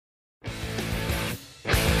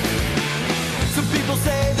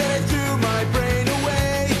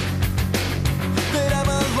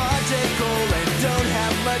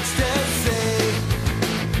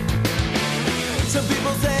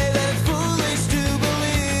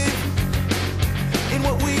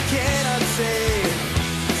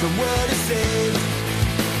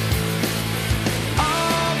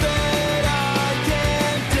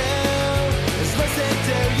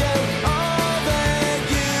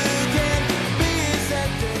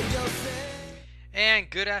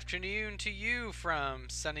good afternoon to you from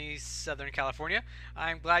sunny Southern California.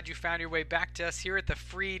 I'm glad you found your way back to us here at the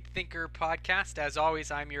Freed Thinker podcast. As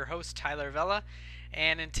always, I'm your host, Tyler Vella,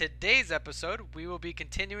 and in today's episode, we will be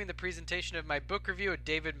continuing the presentation of my book review of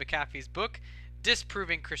David McAfee's book,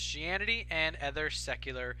 Disproving Christianity and Other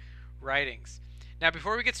Secular Writings. Now,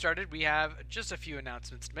 before we get started, we have just a few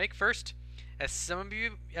announcements to make. First, as some of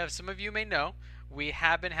you may know, we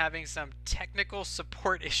have been having some technical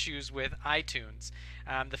support issues with iTunes.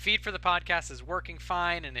 The feed for the podcast is working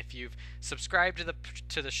fine, and if you've subscribed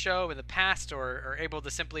to the show in the past or are able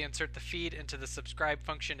to simply insert the feed into the subscribe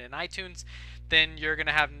function in iTunes, then you're going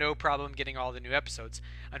to have no problem getting all the new episodes.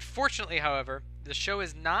 Unfortunately, however, the show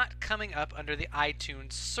is not coming up under the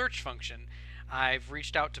iTunes search function. I've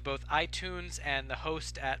reached out to both iTunes and the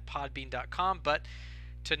host at podbean.com, but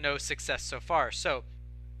to no success so far. So,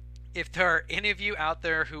 if there are any of you out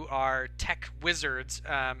there who are tech wizards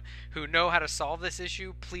who know how to solve this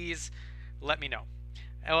issue, please let me know.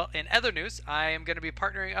 Well, in other news, I am going to be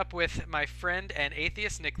partnering up with my friend and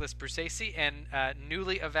atheist Nicholas Brusacy and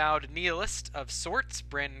newly avowed nihilist of sorts,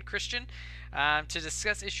 Brandon Christian, to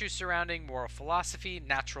discuss issues surrounding moral philosophy,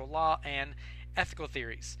 natural law, and ethical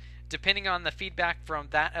theories. Depending on the feedback from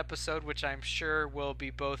that episode, which I'm sure will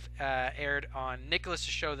be both aired on Nicholas'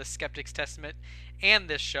 show, The Skeptic's Testament, and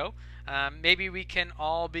this show, maybe we can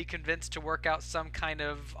all be convinced to work out some kind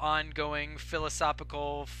of ongoing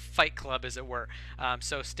philosophical fight club, as it were.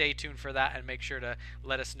 So stay tuned for that and make sure to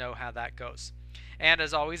let us know how that goes. And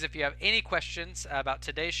as always, if you have any questions about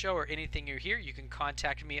today's show or anything you hear, you can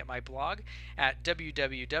contact me at my blog at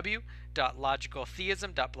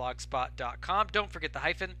www.logicaltheism.blogspot.com. Don't forget the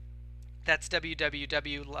hyphen. That's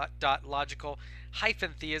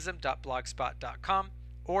www.logical-theism.blogspot.com,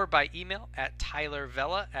 or by email at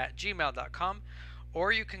tylervella@gmail.com,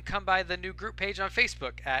 or you can come by the new group page on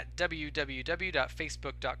Facebook at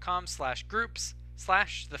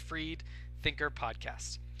www.facebook.com/groups/The Freed Thinker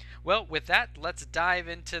Podcast. Well, with that, let's dive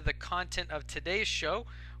into the content of today's show,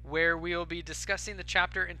 where we will be discussing the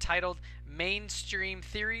chapter entitled Mainstream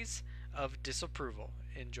Theories of Disapproval.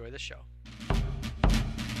 Enjoy the show.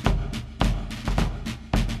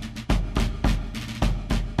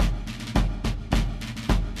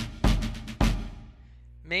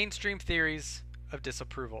 Mainstream Theories of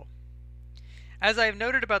Disapproval. As I have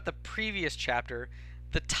noted about the previous chapter,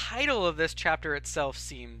 the title of this chapter itself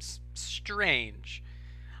seems strange.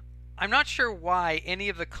 I'm not sure why any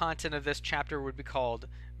of the content of this chapter would be called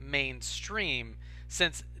mainstream,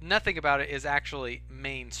 since nothing about it is actually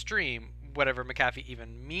mainstream, whatever McAfee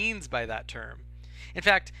even means by that term. In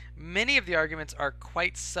fact, many of the arguments are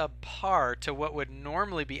quite subpar to what would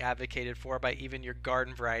normally be advocated for by even your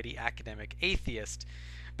garden variety academic atheist,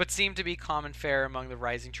 but seem to be common fare among the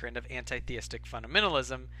rising trend of anti-theistic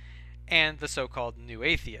fundamentalism and the so-called new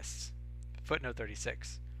atheists. Footnote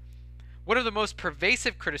 36. One of the most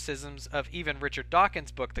pervasive criticisms of even Richard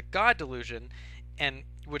Dawkins' book, The God Delusion, and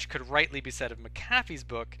which could rightly be said of McAfee's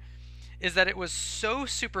book, is that it was so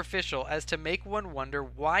superficial as to make one wonder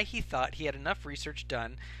why he thought he had enough research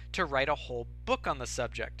done to write a whole book on the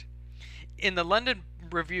subject. In the London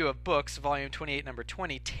Review of Books, Volume 28, Number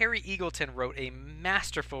 20, Terry Eagleton wrote a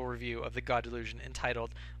masterful review of the God Delusion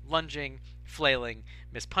entitled Lunging, Flailing,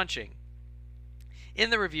 Mispunching. In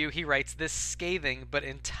the review, he writes this scathing but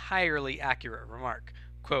entirely accurate remark,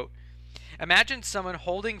 quote, "Imagine someone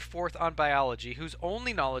holding forth on biology whose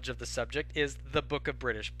only knowledge of the subject is the Book of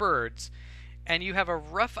British Birds, and you have a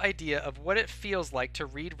rough idea of what it feels like to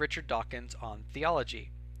read Richard Dawkins on theology.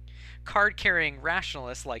 Card-carrying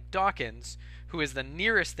rationalists like Dawkins, who is the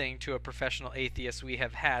nearest thing to a professional atheist we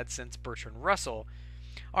have had since Bertrand Russell,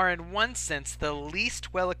 are in one sense the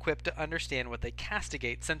least well-equipped to understand what they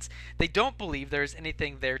castigate, since they don't believe there is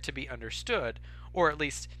anything there to be understood, or at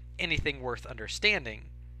least anything worth understanding.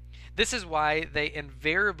 This is why they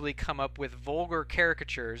invariably come up with vulgar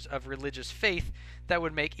caricatures of religious faith that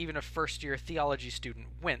would make even a first-year theology student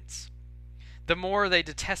wince. The more they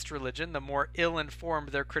detest religion, the more ill-informed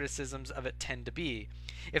their criticisms of it tend to be.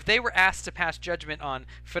 If they were asked to pass judgment on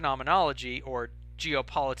phenomenology or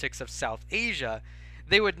geopolitics of South Asia,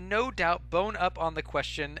 they would no doubt bone up on the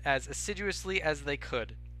question as assiduously as they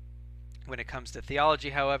could. When it comes to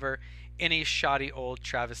theology, however, any shoddy old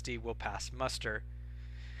travesty will pass muster.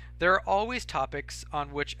 There are always topics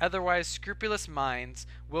on which otherwise scrupulous minds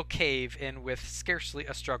will cave in with scarcely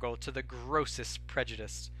a struggle to the grossest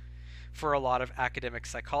prejudice. For a lot of academic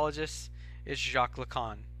psychologists, it's Jacques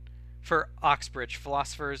Lacan. For Oxbridge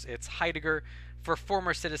philosophers, it's Heidegger. For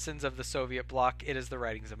former citizens of the Soviet bloc, it is the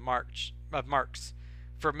writings of Marx.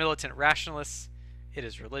 For militant rationalists, it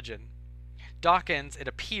is religion. Dawkins, it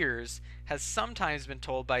appears, has sometimes been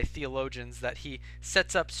told by theologians that he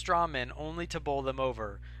sets up straw men only to bowl them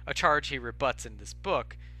over, a charge he rebuts in this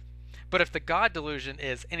book. But if the God delusion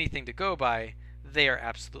is anything to go by, they are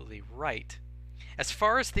absolutely right. As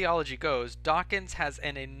far as theology goes, Dawkins has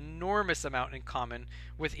an enormous amount in common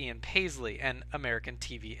with Ian Paisley and American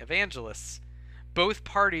TV evangelists. Both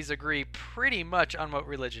parties agree pretty much on what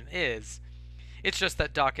religion is. It's just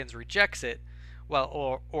that Dawkins rejects it,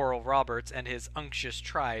 while Oral Roberts and his unctuous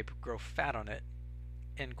tribe grow fat on it."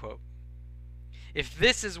 End quote. If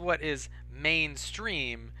this is what is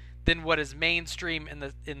mainstream, then what is mainstream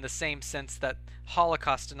in the same sense that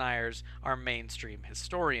Holocaust deniers are mainstream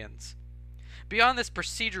historians? Beyond this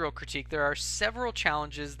procedural critique, there are several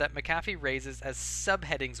challenges that McAfee raises as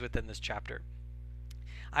subheadings within this chapter.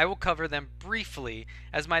 I will cover them briefly,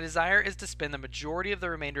 as my desire is to spend the majority of the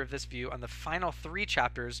remainder of this view on the final 3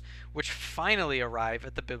 chapters, which finally arrive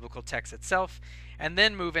at the biblical text itself, and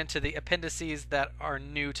then move into the appendices that are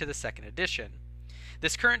new to the second edition.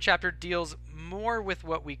 This current chapter deals more with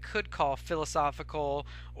what we could call philosophical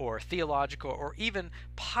or theological or even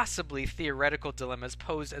possibly theoretical dilemmas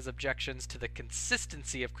posed as objections to the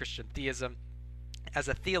consistency of Christian theism as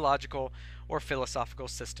a theological or philosophical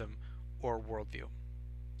system or worldview.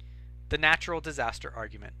 The natural disaster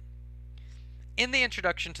argument. In the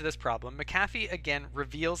introduction to this problem, McAfee again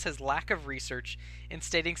reveals his lack of research in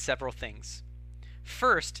stating several things.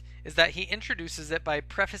 First is that he introduces it by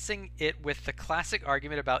prefacing it with the classic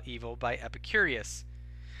argument about evil by Epicurus.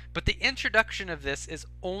 But the introduction of this is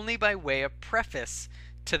only by way of preface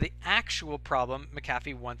to the actual problem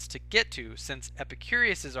McAfee wants to get to, since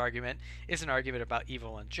Epicurus' argument is an argument about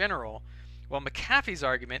evil in general, while McAfee's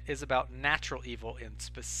argument is about natural evil in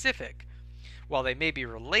specific. While they may be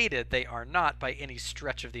related, they are not, by any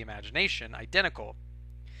stretch of the imagination, identical.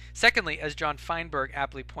 Secondly, as John Feinberg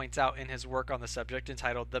aptly points out in his work on the subject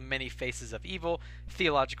entitled The Many Faces of Evil,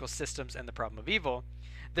 Theological Systems and the Problem of Evil,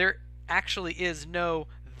 there actually is no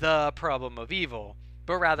the problem of evil,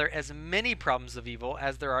 but rather as many problems of evil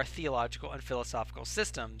as there are theological and philosophical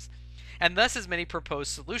systems, and thus as many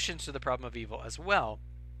proposed solutions to the problem of evil as well.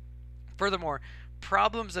 Furthermore,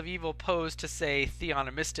 problems of evil posed to, say,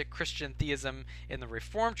 theonomistic Christian theism in the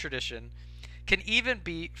Reformed tradition can even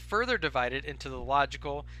be further divided into the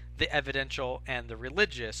logical, the evidential, and the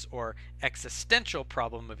religious or existential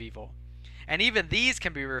problem of evil. And even these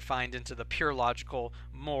can be refined into the pure logical,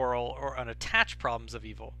 moral, or unattached problems of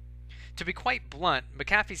evil. To be quite blunt,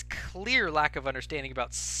 McAfee's clear lack of understanding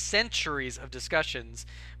about centuries of discussions,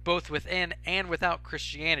 both within and without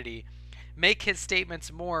Christianity, make his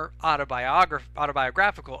statements more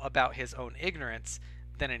autobiographical about his own ignorance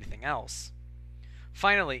than anything else.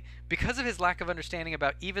 Finally, because of his lack of understanding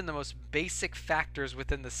about even the most basic factors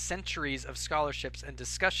within the centuries of scholarships and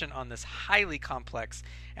discussion on this highly complex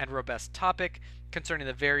and robust topic concerning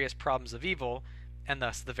the various problems of evil, and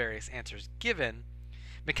thus the various answers given,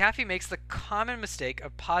 McAfee makes the common mistake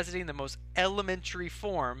of positing the most elementary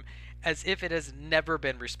form as if it has never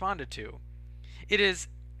been responded to. It is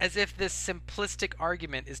as if this simplistic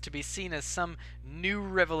argument is to be seen as some new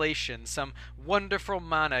revelation, some wonderful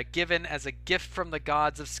manna given as a gift from the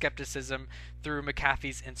gods of skepticism through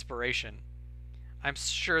McAfee's inspiration. I'm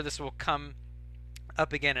sure this will come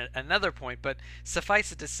up again at another point, but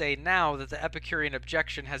suffice it to say now that the Epicurean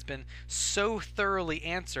objection has been so thoroughly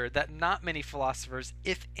answered that not many philosophers,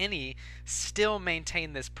 if any, still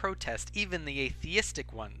maintain this protest, even the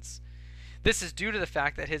atheistic ones. This is due to the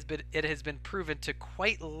fact that it has been proven to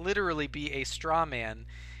quite literally be a straw man,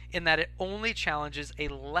 in that it only challenges a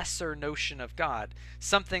lesser notion of God,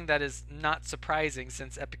 something that is not surprising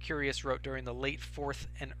since Epicurus wrote during the late 4th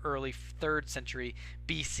and early 3rd century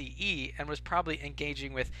BCE and was probably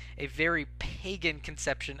engaging with a very pagan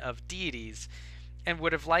conception of deities, and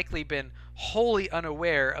would have likely been wholly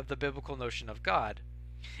unaware of the biblical notion of God.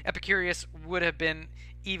 Epicurus would have been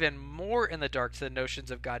even more in the dark to the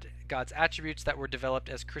notions of God's attributes that were developed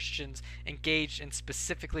as Christians engaged in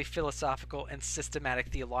specifically philosophical and systematic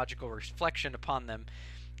theological reflection upon them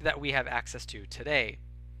that we have access to today.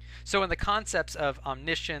 So when the concepts of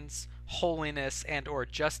omniscience, holiness, and or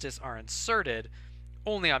justice are inserted,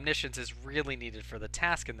 only omniscience is really needed for the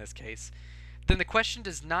task in this case, then the question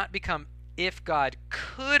does not become if God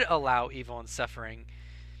could allow evil and suffering,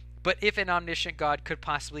 but if an omniscient God could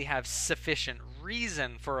possibly have sufficient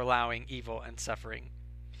reason for allowing evil and suffering.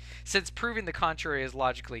 Since proving the contrary is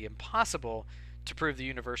logically impossible, to prove the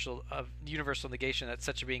universal negation that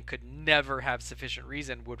such a being could never have sufficient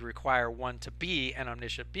reason would require one to be an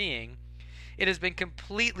omniscient being, it has been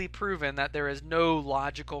completely proven that there is no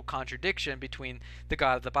logical contradiction between the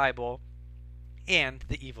God of the Bible and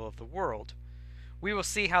the evil of the world. We will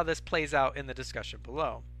see how this plays out in the discussion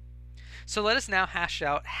below. So let us now hash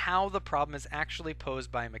out how the problem is actually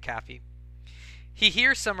posed by McAfee. He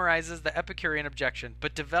here summarizes the Epicurean objection,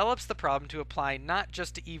 but develops the problem to apply not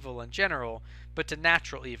just to evil in general, but to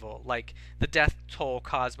natural evil, like the death toll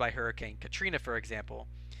caused by Hurricane Katrina, for example,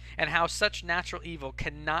 and how such natural evil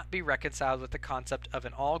cannot be reconciled with the concept of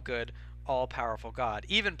an all-good, all-powerful God,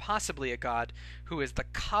 even possibly a God who is the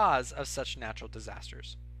cause of such natural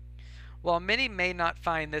disasters. While many may not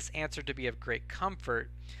find this answer to be of great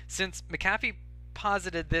comfort, since McAfee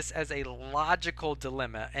posited this as a logical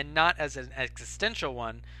dilemma and not as an existential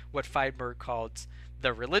one, what Feinberg calls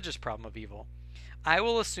the religious problem of evil, I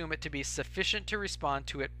will assume it to be sufficient to respond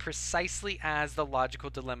to it precisely as the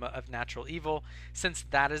logical dilemma of natural evil, since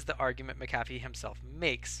that is the argument McAfee himself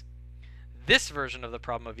makes. This version of the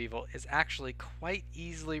problem of evil is actually quite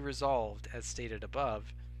easily resolved, as stated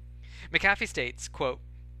above. McAfee states, quote,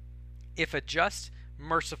 "If a just,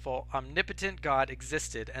 merciful, omnipotent God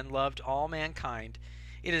existed and loved all mankind,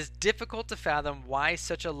 it is difficult to fathom why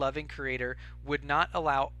such a loving creator would not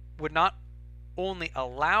only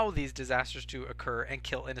allow these disasters to occur and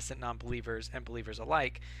kill innocent non-believers and believers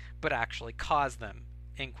alike, but actually cause them."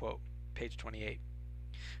 End quote. Page 28.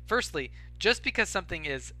 Firstly, just because something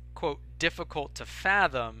is, quote, difficult to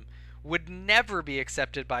fathom would never be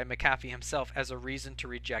accepted by McAfee himself as a reason to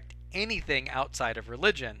reject anything outside of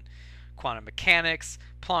religion. Quantum mechanics,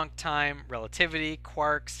 Planck time, relativity,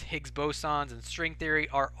 quarks, Higgs bosons, and string theory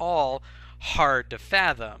are all hard to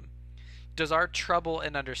fathom. Does our trouble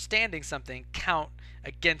in understanding something count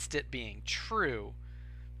against it being true?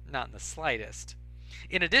 Not in the slightest.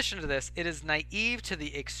 In addition to this, it is naive to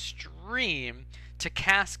the extreme to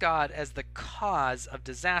cast God as the cause of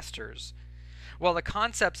disasters. While the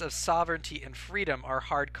concepts of sovereignty and freedom are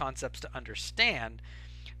hard concepts to understand,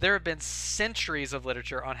 there have been centuries of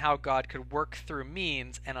literature on how God could work through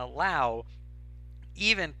means and allow,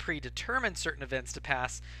 even predetermine certain events to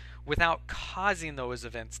pass without causing those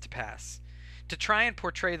events to pass. To try and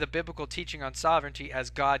portray the biblical teaching on sovereignty as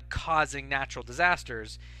God causing natural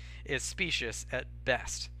disasters is specious at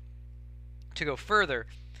best. To go further,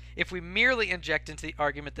 if we merely inject into the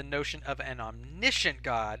argument the notion of an omniscient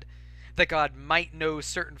God, that God might know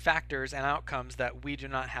certain factors and outcomes that we do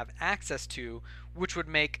not have access to, which would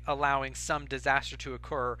make allowing some disaster to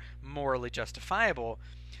occur morally justifiable,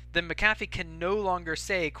 then McAfee can no longer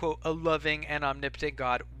say, quote, "a loving and omnipotent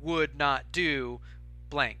God would not do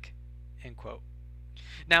blank," end quote.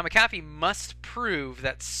 Now McAfee must prove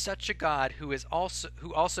that such a God who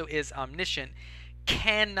also is omniscient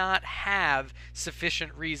cannot have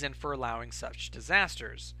sufficient reason for allowing such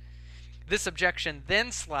disasters. This objection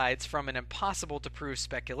then slides from an impossible to prove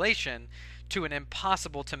speculation to an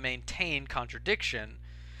impossible to maintain contradiction.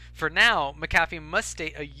 For now, McAfee must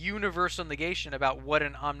state a universal negation about what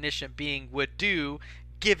an omniscient being would do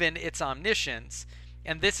given its omniscience,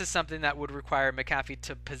 and this is something that would require McAfee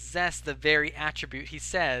to possess the very attribute he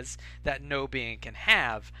says that no being can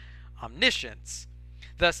have, omniscience.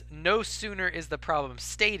 Thus, no sooner is the problem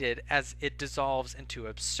stated as it dissolves into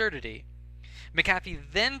absurdity.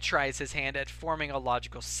 McAfee then tries his hand at forming a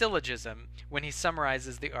logical syllogism when he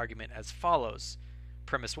summarizes the argument as follows.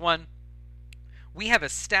 Premise 1. We have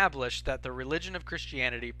established that the religion of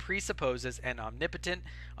Christianity presupposes an omnipotent,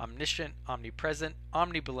 omniscient, omnipresent,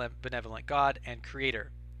 omnibenevolent God and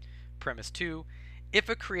creator. Premise 2. If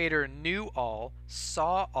a creator knew all,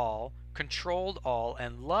 saw all, controlled all,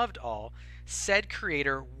 and loved all, said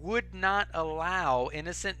creator would not allow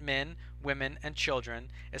innocent men, women, and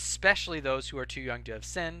children, especially those who are too young to have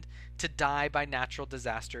sinned, to die by natural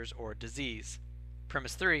disasters or disease.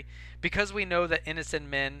 Premise 3. Because we know that innocent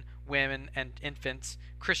men, women, and infants,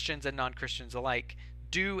 Christians and non-Christians alike,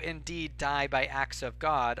 do indeed die by acts of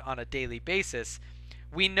God on a daily basis,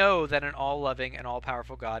 we know that an all-loving and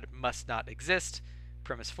all-powerful God must not exist.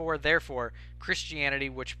 Premise 4. Therefore, Christianity,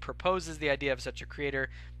 which proposes the idea of such a creator,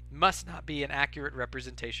 must not be an accurate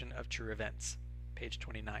representation of true events. Page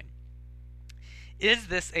 29. Is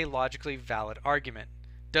this a logically valid argument?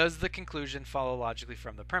 Does the conclusion follow logically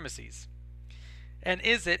from the premises? And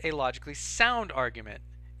is it a logically sound argument?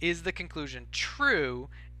 Is the conclusion true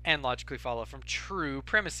and logically follow from true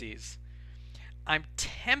premises? I'm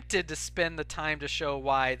tempted to spend the time to show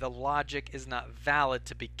why the logic is not valid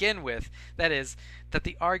to begin with, that is, that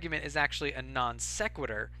the argument is actually a non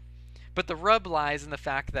sequitur, but the rub lies in the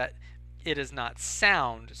fact that it is not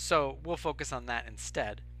sound, so we'll focus on that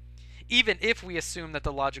instead. Even if we assume that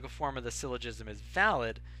the logical form of the syllogism is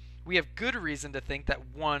valid, we have good reason to think that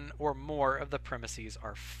one or more of the premises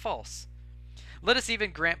are false. Let us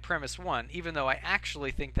even grant premise 1, even though I actually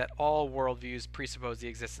think that all worldviews presuppose the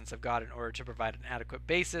existence of God in order to provide an adequate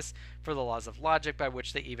basis for the laws of logic by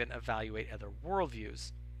which they even evaluate other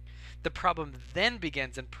worldviews. The problem then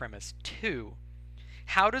begins in premise 2.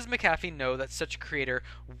 How does McAfee know that such a creator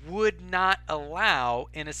would not allow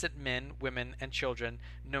innocent men, women, and children,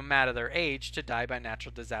 no matter their age, to die by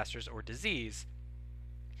natural disasters or disease?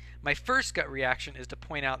 My first gut reaction is to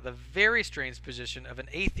point out the very strange position of an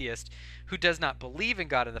atheist who does not believe in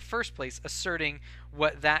God in the first place, asserting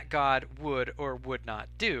what that God would or would not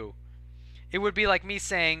do. It would be like me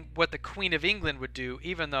saying what the Queen of England would do,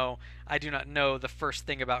 even though I do not know the first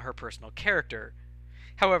thing about her personal character.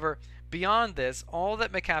 However, beyond this, all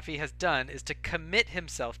that McAfee has done is to commit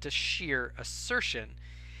himself to sheer assertion.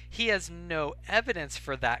 He has no evidence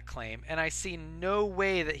for that claim, and I see no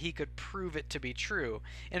way that he could prove it to be true.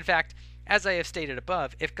 In fact, as I have stated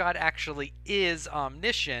above, if God actually is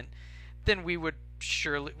omniscient, then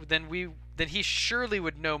he surely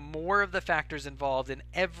would know more of the factors involved in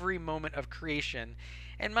every moment of creation,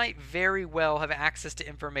 and might very well have access to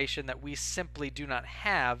information that we simply do not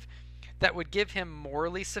have, that would give him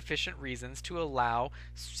morally sufficient reasons to allow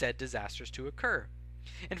said disasters to occur.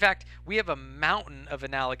 In fact, we have a mountain of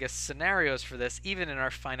analogous scenarios for this, even in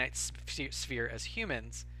our finite sphere as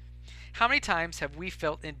humans. How many times have we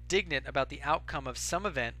felt indignant about the outcome of some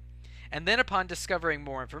event, and then upon discovering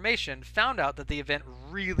more information, found out that the event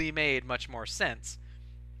really made much more sense?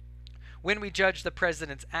 When we judge the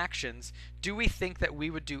president's actions, do we think that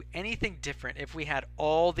we would do anything different if we had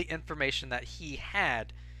all the information that he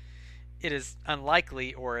had? It is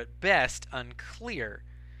unlikely, or at best, unclear.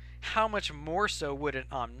 How much more so would an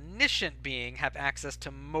omniscient being have access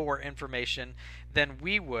to more information than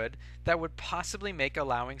we would that would possibly make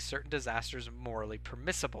allowing certain disasters morally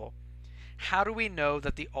permissible? How do we know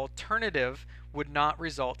that the alternative would not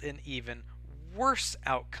result in even worse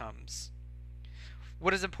outcomes?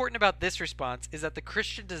 What is important about this response is that the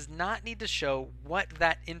Christian does not need to show what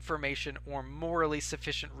that information or morally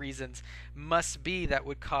sufficient reasons must be that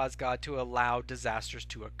would cause God to allow disasters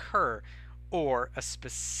to occur, or a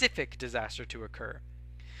specific disaster to occur.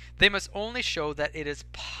 They must only show that it is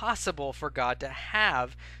possible for God to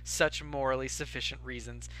have such morally sufficient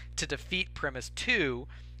reasons to defeat premise 2,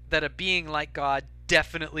 that a being like God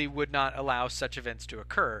definitely would not allow such events to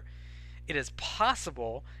occur. It is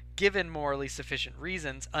possible, given morally sufficient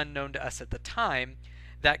reasons unknown to us at the time,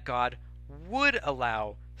 that God would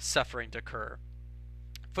allow suffering to occur.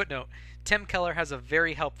 Footnote: Tim Keller has a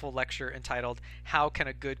very helpful lecture entitled "How Can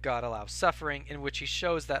a Good God Allow Suffering?", in which he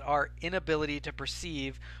shows that our inability to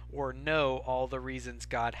perceive or know all the reasons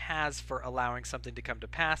God has for allowing something to come to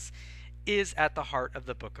pass is at the heart of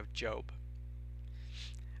the book of Job.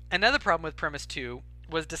 Another problem with premise 2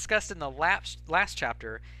 was discussed in the last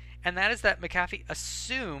chapter, and that is that McAfee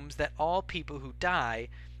assumes that all people who die,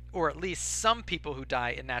 or at least some people who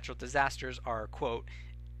die in natural disasters, are, quote,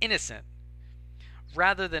 innocent.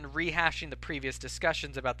 Rather than rehashing the previous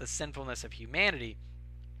discussions about the sinfulness of humanity,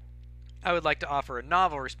 I would like to offer a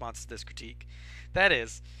novel response to this critique. That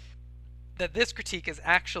is, that this critique is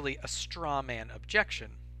actually a straw man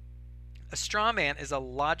objection. A straw man is a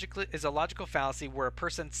logical fallacy where a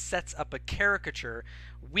person sets up a caricature,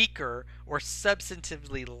 weaker, or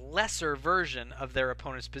substantively lesser version of their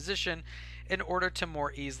opponent's position in order to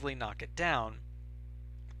more easily knock it down.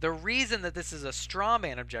 The reason that this is a straw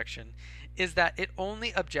man objection is that it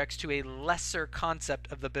only objects to a lesser concept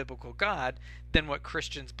of the biblical God than what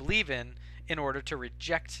Christians believe in order to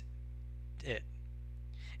reject it.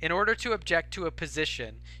 In order to object to a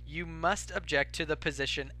position, you must object to the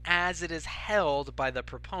position as it is held by the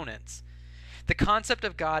proponents. The concept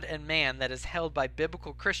of God and man that is held by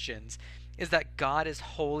biblical Christians is that God is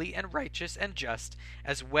holy and righteous and just,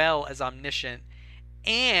 as well as omniscient,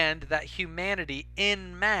 and that humanity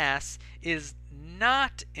en masse is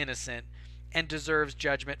not innocent and deserves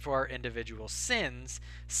judgment for our individual sins,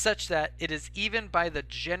 such that it is even by the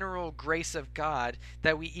general grace of God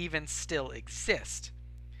that we even still exist.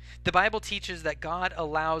 The Bible teaches that God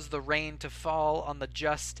allows the rain to fall on the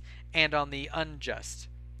just and on the unjust.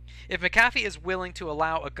 If McAfee is willing to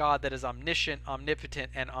allow a God that is omniscient,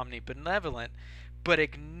 omnipotent, and omnibenevolent, but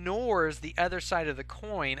ignores the other side of the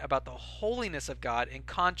coin about the holiness of God in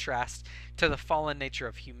contrast to the fallen nature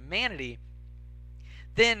of humanity,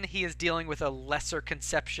 then he is dealing with a lesser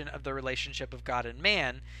conception of the relationship of God and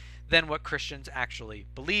man than what Christians actually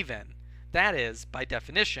believe in. That is, by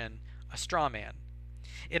definition, a straw man.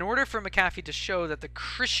 In order for McAfee to show that the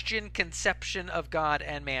Christian conception of God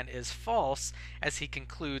and man is false, as he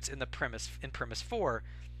concludes in premise 4,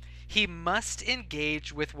 He must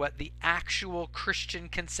engage with what the actual Christian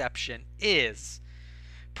conception is.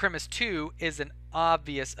 Premise 2 is an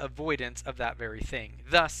obvious avoidance of that very thing.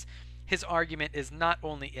 Thus, his argument is not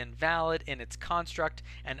only invalid in its construct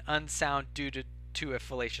and unsound due to a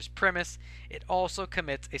fallacious premise, it also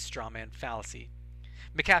commits a strawman fallacy.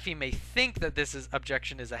 McAfee may think that this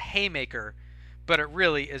objection is a haymaker, but it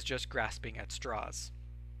really is just grasping at straws.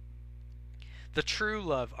 The true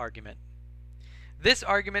love argument. This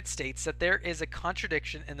argument states that there is a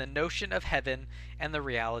contradiction in the notion of heaven and the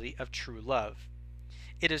reality of true love.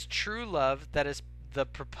 It is true love that is the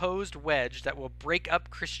proposed wedge that will break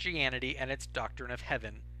up Christianity and its doctrine of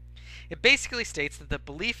heaven. It basically states that the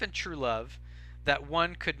belief in true love, that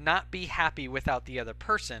one could not be happy without the other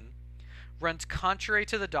person, runs contrary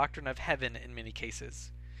to the doctrine of heaven in many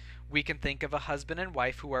cases. We can think of a husband and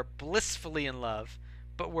wife who are blissfully in love,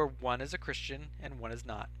 but where one is a Christian and one is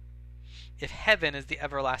not. If heaven is the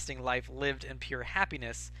everlasting life lived in pure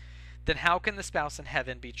happiness, then how can the spouse in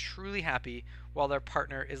heaven be truly happy while their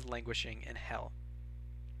partner is languishing in hell?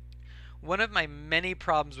 One of my many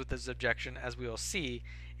problems with this objection, as we will see,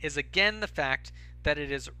 is again the fact that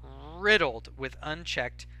it is riddled with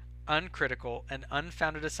unchecked, uncritical, and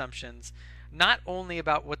unfounded assumptions, not only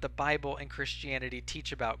about what the Bible and Christianity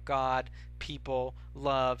teach about God, people,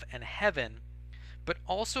 love, and heaven, but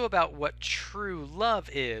also about what true love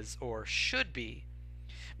is or should be.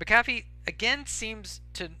 McAfee again seems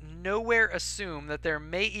to nowhere assume that there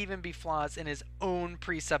may even be flaws in his own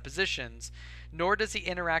presuppositions, nor does he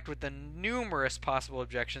interact with the numerous possible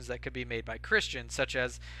objections that could be made by Christians, such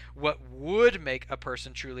as what would make a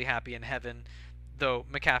person truly happy in heaven, though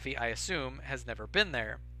McAfee, I assume, has never been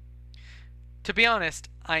there. To be honest,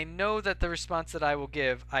 I know that the response that I will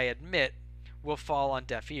give, I admit, will fall on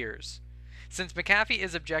deaf ears. Since McAfee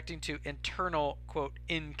is objecting to internal, quote,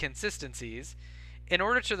 inconsistencies, in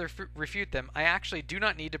order to refute them, I actually do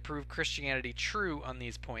not need to prove Christianity true on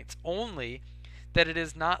these points, only that it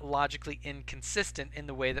is not logically inconsistent in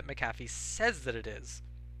the way that McAfee says that it is.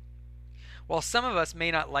 While some of us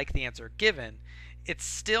may not like the answer given, it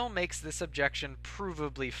still makes this objection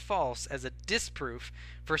provably false as a disproof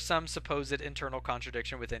for some supposed internal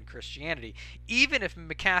contradiction within Christianity. Even if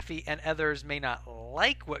McAfee and others may not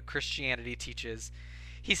like what Christianity teaches,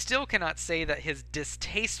 he still cannot say that his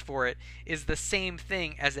distaste for it is the same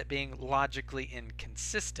thing as it being logically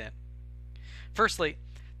inconsistent. Firstly,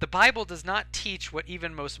 the Bible does not teach what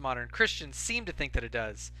even most modern Christians seem to think that it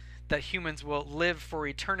does, that humans will live for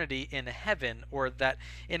eternity in heaven, or that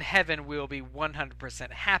in heaven we will be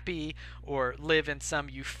 100% happy, or live in some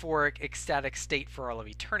euphoric, ecstatic state for all of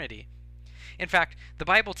eternity. In fact, the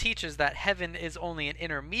Bible teaches that heaven is only an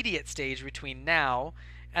intermediate stage between now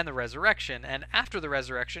and the resurrection, and after the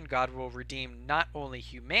resurrection, God will redeem not only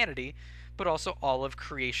humanity, but also all of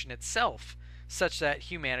creation itself, such that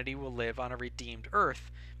humanity will live on a redeemed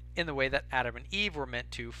earth, in the way that Adam and Eve were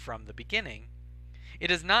meant to from the beginning. It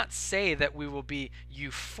does not say that we will be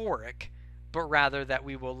euphoric, but rather that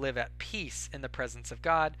we will live at peace in the presence of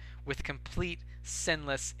God with complete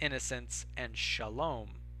sinless innocence and shalom.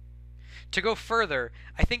 To go further,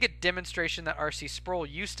 I think a demonstration that R.C. Sproul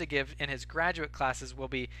used to give in his graduate classes will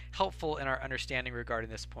be helpful in our understanding regarding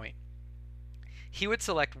this point. He would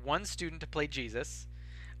select one student to play Jesus,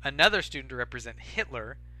 another student to represent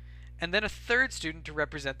Hitler, and then a third student to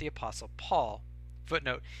represent the Apostle Paul.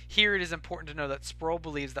 Footnote, here it is important to know that Sproul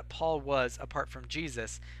believes that Paul was, apart from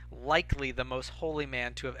Jesus, likely the most holy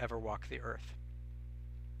man to have ever walked the earth.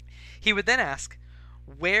 He would then ask,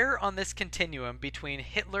 where on this continuum between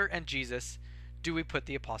Hitler and Jesus do we put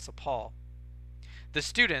the Apostle Paul? The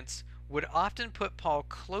students would often put Paul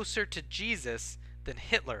closer to Jesus than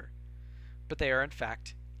Hitler, but they are in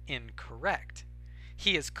fact incorrect.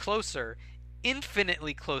 He is closer,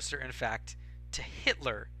 infinitely closer in fact, to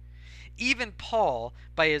Hitler. Even Paul,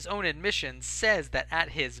 by his own admission, says that at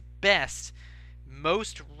his best,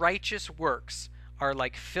 most righteous works are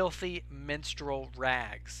like filthy menstrual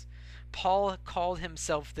rags. Paul called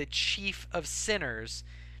himself the chief of sinners,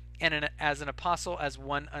 and as an apostle as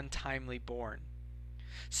one untimely born.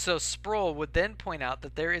 So Sproul would then point out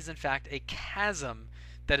that there is in fact a chasm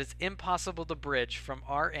that is impossible to bridge from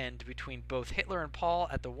our end between both Hitler and Paul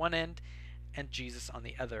at the one end and Jesus on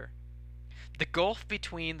the other. The gulf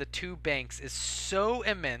between the two banks is so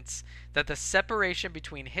immense that the separation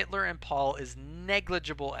between Hitler and Paul is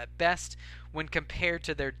negligible at best when compared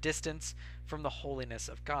to their distance from the holiness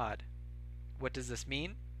of God. What does this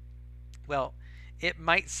mean? Well, it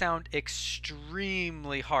might sound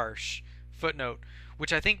extremely harsh. Footnote,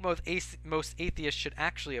 which I think most atheists should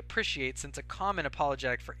actually appreciate, since a common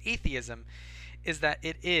apologetic for atheism is that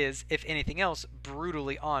it is, if anything else,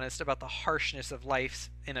 brutally honest about the harshness of life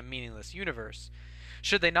in a meaningless universe?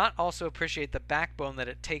 Should they not also appreciate the backbone that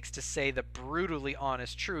it takes to say the brutally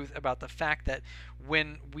honest truth about the fact that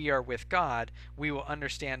when we are with God, we will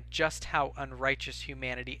understand just how unrighteous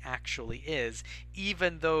humanity actually is,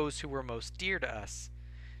 even those who were most dear to us?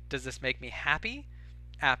 Does this make me happy?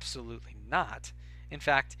 Absolutely not. In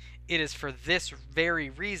fact, it is for this very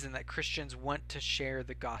reason that Christians want to share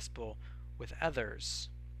the gospel with others.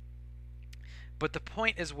 But the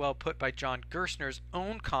point is well put by John Gerstner's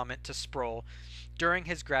own comment to Sproul during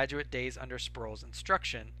his graduate days under Sproul's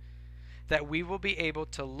instruction, that we will be able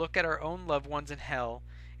to look at our own loved ones in hell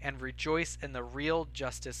and rejoice in the real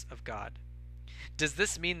justice of God. Does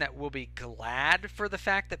this mean that we'll be glad for the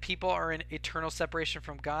fact that people are in eternal separation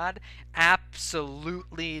from God?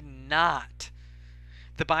 Absolutely not.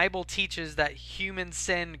 The Bible teaches that human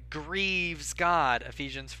sin grieves God,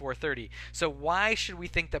 Ephesians 4:30. So why should we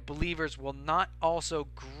think that believers will not also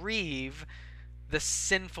grieve the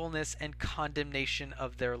sinfulness and condemnation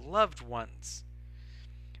of their loved ones?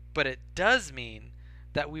 But it does mean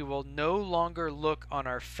that we will no longer look on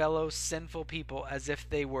our fellow sinful people as if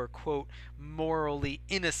they were, quote, morally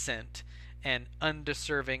innocent and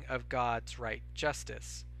undeserving of God's right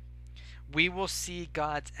justice. We will see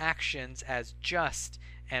God's actions as just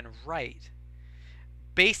and right.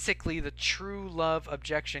 Basically, the true love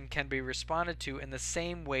objection can be responded to in the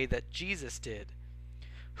same way that Jesus did.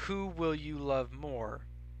 Who will you love more?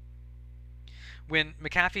 When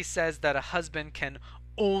McAfee says that a husband can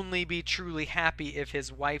only be truly happy if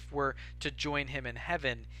his wife were to join him in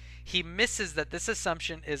heaven, he misses that this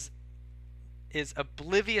assumption is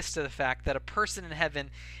oblivious to the fact that a person in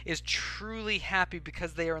heaven is truly happy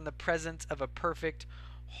because they are in the presence of a perfect,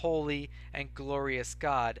 holy, and glorious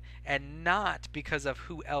God, and not because of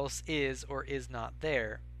who else is or is not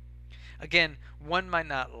there. Again, one might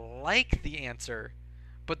not like the answer,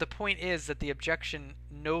 but the point is that the objection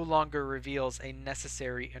no longer reveals a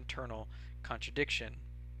necessary internal contradiction.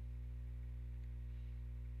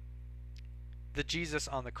 The Jesus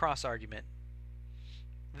on the cross argument.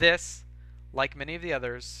 This, like many of the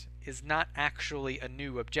others, is not actually a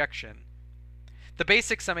new objection. The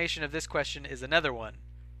basic summation of this question is another one.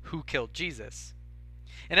 Who killed Jesus?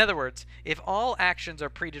 In other words, if all actions are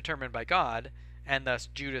predetermined by God, and thus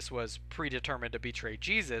Judas was predetermined to betray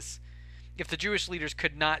Jesus, if the Jewish leaders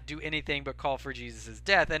could not do anything but call for Jesus'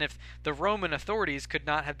 death, and if the Roman authorities could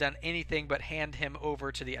not have done anything but hand him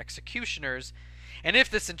over to the executioners, and if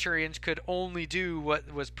the centurions could only do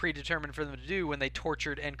what was predetermined for them to do when they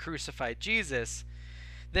tortured and crucified Jesus,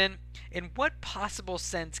 then in what possible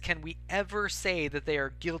sense can we ever say that they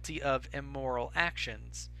are guilty of immoral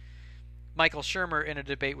actions? Michael Shermer, in a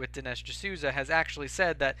debate with Dinesh D'Souza, has actually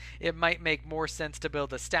said that it might make more sense to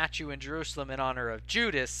build a statue in Jerusalem in honor of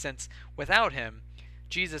Judas, since without him,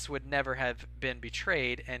 Jesus would never have been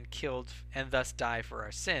betrayed and killed and thus die for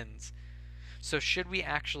our sins. So should we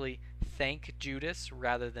actually thank Judas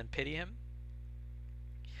rather than pity him?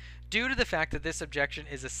 Due to the fact that this objection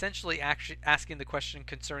is essentially asking the question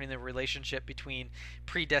concerning the relationship between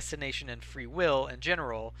predestination and free will in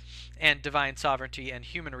general, and divine sovereignty and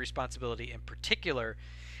human responsibility in particular,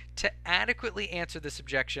 to adequately answer this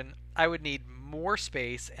objection, I would need more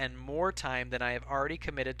space and more time than I have already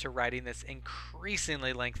committed to writing this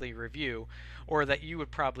increasingly lengthy review, or that you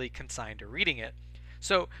would probably consign to reading it.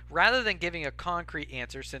 So rather than giving a concrete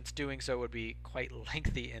answer, since doing so would be quite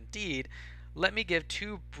lengthy indeed, let me give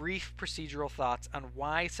two brief procedural thoughts on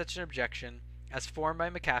why such an objection, as formed by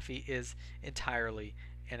McAfee, is entirely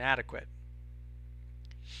inadequate.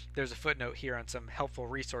 There's a footnote here on some helpful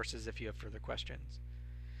resources if you have further questions.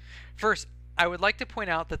 First, I would like to point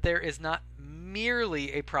out that there is not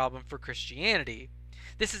merely a problem for Christianity.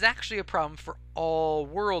 This is actually a problem for all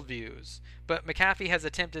worldviews, but McAfee has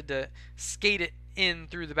attempted to skate it in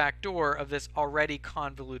through the back door of this already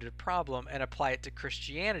convoluted problem and apply it to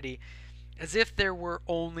Christianity as if this were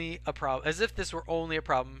only a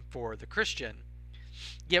problem for the Christian.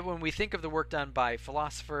 Yet when we think of the work done by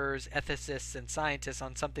philosophers, ethicists, and scientists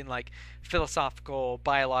on something like philosophical,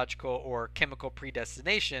 biological, or chemical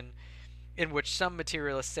predestination, in which some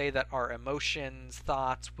materialists say that our emotions,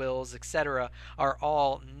 thoughts, wills, etc. are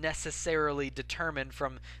all necessarily determined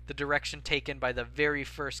from the direction taken by the very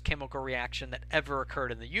first chemical reaction that ever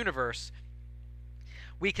occurred in the universe,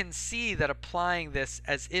 we can see that applying this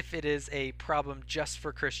as if it is a problem just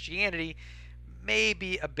for Christianity may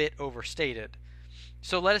be a bit overstated.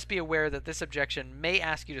 So let us be aware that this objection may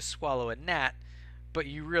ask you to swallow a gnat, but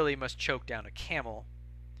you really must choke down a camel.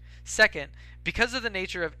 Second, because of the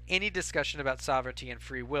nature of any discussion about sovereignty and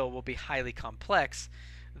free will be highly complex,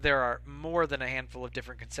 there are more than a handful of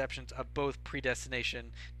different conceptions of both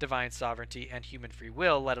predestination, divine sovereignty, and human free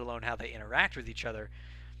will, let alone how they interact with each other,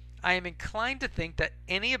 I am inclined to think that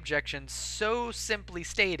any objection so simply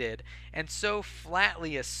stated and so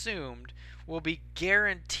flatly assumed will be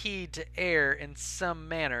guaranteed to err in some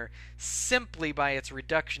manner simply by its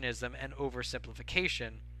reductionism and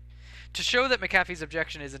oversimplification. To show that McAfee's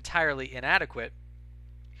objection is entirely inadequate,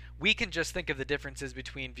 we can just think of the differences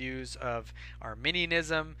between views of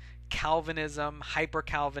Arminianism, Calvinism,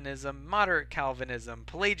 hyper-Calvinism, moderate Calvinism,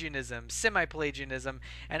 Pelagianism, semi-Pelagianism,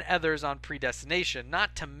 and others on predestination,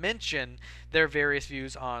 not to mention their various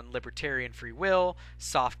views on libertarian free will,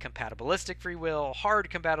 soft compatibilistic free will, hard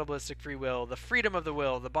compatibilistic free will, the freedom of the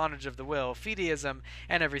will, the bondage of the will, fideism,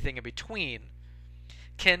 and everything in between.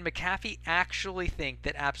 Can McAfee actually think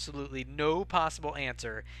that absolutely no possible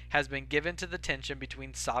answer has been given to the tension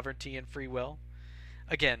between sovereignty and free will?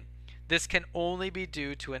 Again, this can only be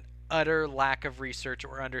due to an utter lack of research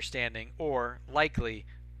or understanding, or, likely,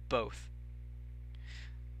 both.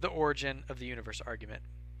 The origin of the universe argument.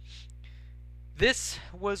 This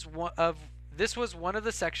was one of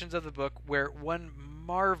the sections of the book where one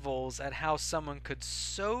marvels at how someone could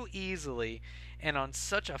so easily and on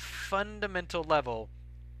such a fundamental level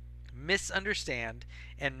misunderstand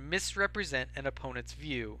and misrepresent an opponent's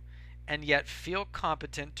view, and yet feel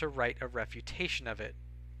competent to write a refutation of it.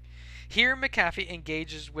 Here McAfee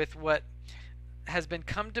engages with what has been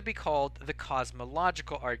come to be called the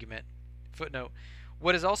cosmological argument. Footnote: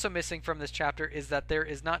 what is also missing from this chapter is that there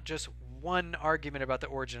is not just one argument about the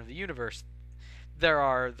origin of the universe. There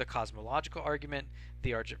are the cosmological argument,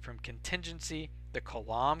 the argument from contingency, the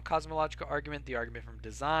Kalam cosmological argument, the argument from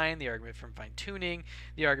design, the argument from fine-tuning,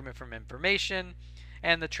 the argument from information,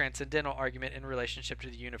 and the transcendental argument in relationship to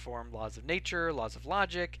the uniform laws of nature, laws of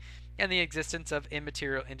logic, and the existence of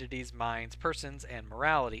immaterial entities, minds, persons, and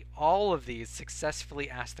morality. All of these successfully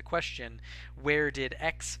ask the question, where did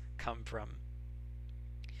X come from?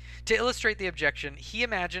 To illustrate the objection, he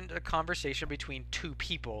imagined a conversation between two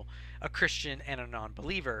people, a Christian and a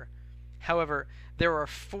non-believer. However, there are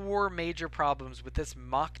four major problems with this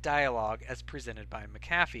mock dialogue as presented by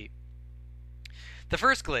McAfee. The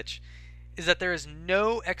first glitch is that there is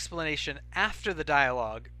no explanation after the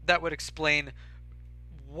dialogue that would explain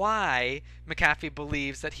why McAfee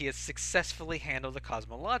believes that he has successfully handled the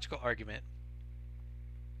cosmological argument.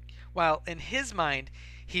 While in his mind,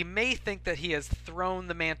 he may think that he has thrown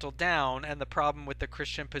the mantle down and the problem with the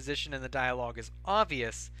Christian position in the dialogue is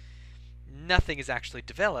obvious, nothing is actually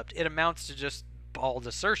developed. It amounts to just bald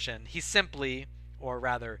assertion. He simply, or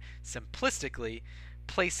rather simplistically,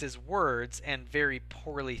 places words, and very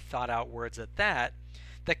poorly thought out words at that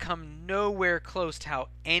come nowhere close to how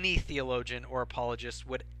any theologian or apologist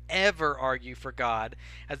would ever argue for God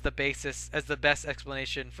as the best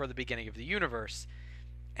explanation for the beginning of the universe,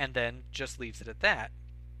 and then just leaves it at that.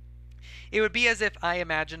 It would be as if I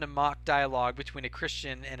imagined a mock dialogue between a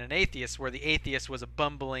Christian and an atheist where the atheist was a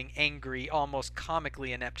bumbling, angry, almost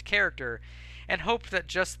comically inept character, and hoped that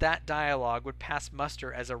just that dialogue would pass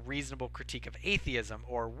muster as a reasonable critique of atheism,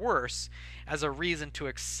 or worse, as a reason to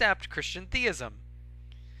accept Christian theism.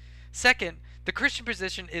 Second, the Christian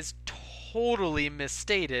position is totally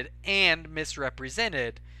misstated and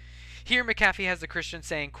misrepresented. Here McAfee has the Christian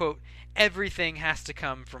saying, quote, everything has to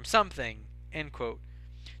come from something, end quote,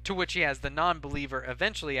 to which he has the non-believer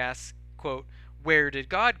eventually ask, quote, where did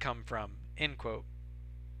God come from, end quote.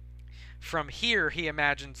 From here, he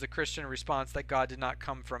imagines the Christian response that God did not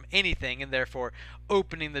come from anything, and therefore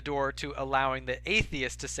opening the door to allowing the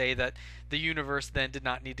atheist to say that the universe then did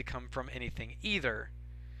not need to come from anything either.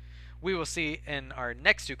 We will see in our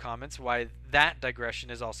next two comments why that digression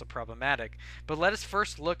is also problematic. But let us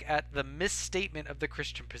first look at the misstatement of the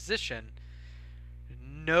Christian position.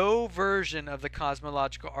 No version of the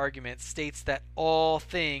cosmological argument states that all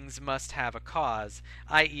things must have a cause,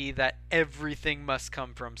 i.e. that everything must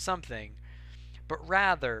come from something, but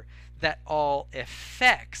rather that all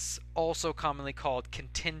effects, also commonly called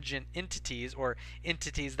contingent entities or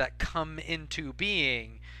entities that come into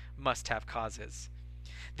being, must have causes.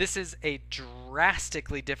 This is a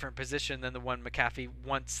drastically different position than the one McAfee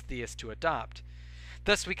wants theists to adopt.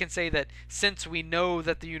 Thus we can say that since we know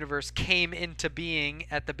that the universe came into being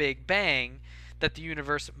at the Big Bang, that the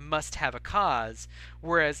universe must have a cause,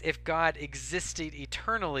 whereas if God existed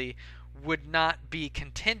eternally, would not be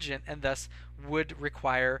contingent and thus would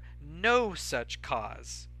require no such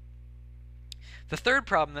cause. The third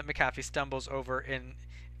problem that McAfee stumbles over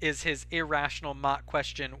is his irrational mock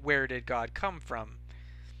question, where did God come from?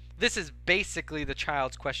 This is basically the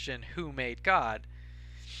child's question, who made God?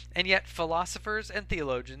 And yet philosophers and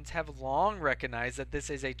theologians have long recognized that this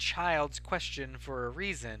is a child's question for a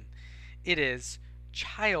reason. It is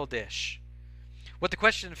childish. What the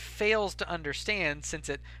question fails to understand, since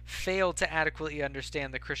it failed to adequately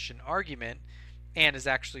understand the Christian argument, and is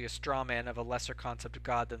actually a straw man of a lesser concept of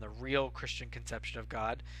God than the real Christian conception of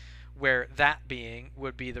God, where that being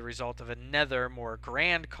would be the result of another more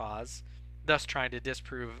grand cause, thus trying to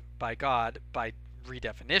disprove by God by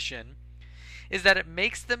redefinition, is that it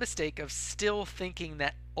makes the mistake of still thinking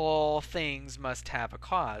that all things must have a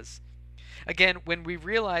cause. Again, when we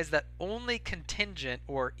realize that only contingent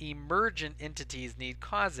or emergent entities need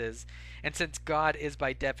causes, and since God is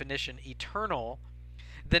by definition eternal,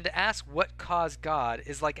 then to ask what caused God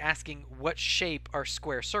is like asking what shape are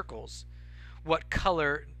square circles, what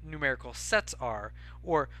color numerical sets are,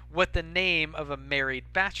 or what the name of a married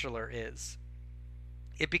bachelor is.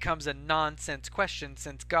 It becomes a nonsense question,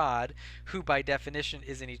 since God, who by definition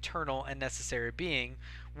is an eternal and necessary being,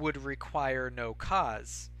 would require no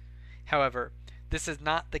cause. However, this is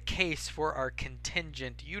not the case for our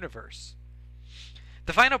contingent universe.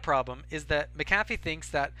 The final problem is that McAfee thinks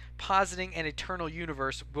that positing an eternal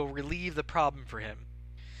universe will relieve the problem for him.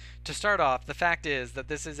 To start off, the fact is that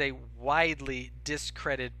this is a widely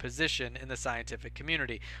discredited position in the scientific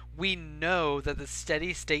community. We know that the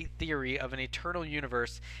steady-state theory of an eternal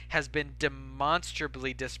universe has been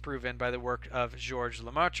demonstrably disproven by the work of Georges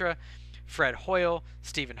Lemaitre, Fred Hoyle,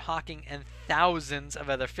 Stephen Hawking, and thousands of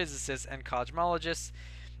other physicists and cosmologists,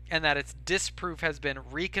 and that its disproof has been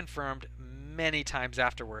reconfirmed many times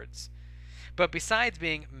afterwards. But besides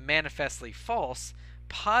being manifestly false,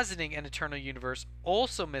 positing an eternal universe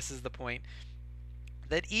also misses the point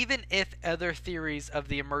that even if other theories of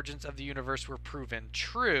the emergence of the universe were proven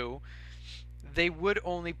true, they would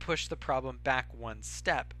only push the problem back one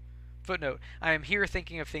step. Footnote, I am here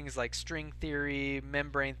thinking of things like string theory,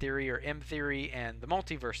 membrane theory, or M theory, and the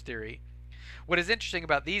multiverse theory. What is interesting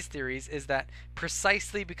about these theories is that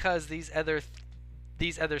precisely because these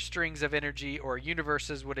other strings of energy or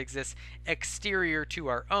universes would exist exterior to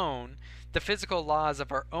our own, the physical laws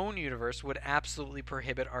of our own universe would absolutely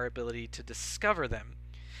prohibit our ability to discover them.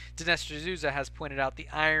 Dinesh D'Souza has pointed out the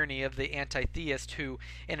irony of the anti-theist who,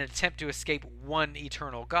 in an attempt to escape one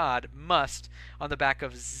eternal God, must, on the back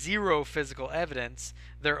of zero physical evidence,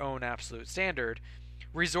 their own absolute standard,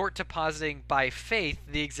 resort to positing by faith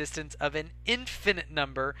the existence of an infinite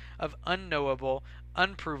number of unknowable,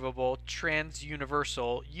 unprovable,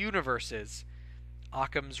 trans-universal universes.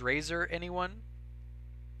 Occam's razor, anyone?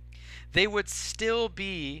 They would still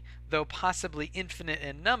be, though possibly infinite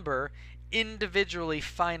in number, individually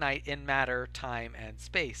finite in matter, time, and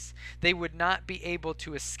space. They would not be able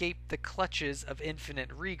to escape the clutches of infinite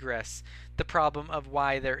regress, the problem of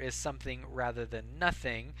why there is something rather than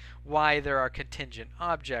nothing, why there are contingent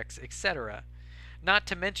objects, etc. Not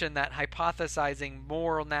to mention that hypothesizing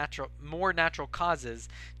more natural causes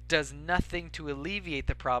does nothing to alleviate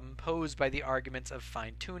the problem posed by the arguments of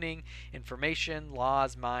fine-tuning, information,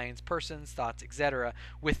 laws, minds, persons, thoughts, etc.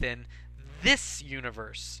 within this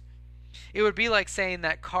universe. It would be like saying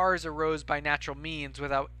that cars arose by natural means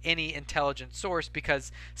without any intelligent source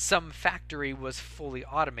because some factory was fully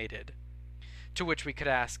automated. To which we could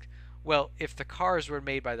ask, well, if the cars were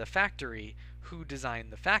made by the factory, who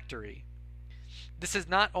designed the factory? This is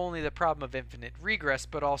not only the problem of infinite regress,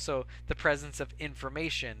 but also the presence of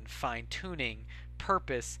information, fine-tuning,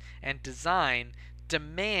 purpose, and design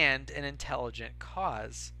demand an intelligent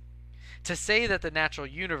cause. To say that the natural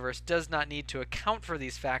universe does not need to account for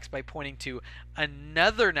these facts by pointing to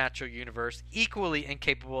another natural universe equally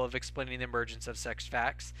incapable of explaining the emergence of such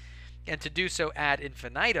facts, and to do so ad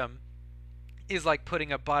infinitum, is like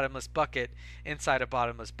putting a bottomless bucket inside a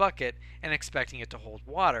bottomless bucket and expecting it to hold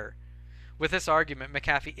water. With this argument,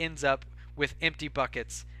 McAfee ends up with empty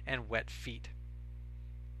buckets and wet feet.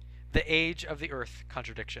 The age of the earth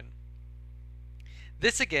contradiction.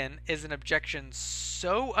 This again is an objection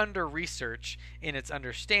so under-researched in its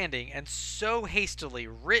understanding and so hastily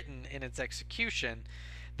written in its execution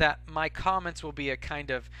that my comments will be a kind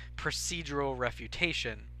of procedural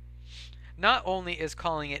refutation. Not only is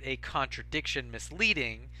calling it a contradiction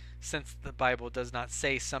misleading, since the Bible does not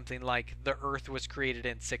say something like the earth was created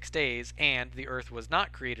in 6 days and the earth was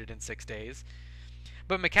not created in 6 days,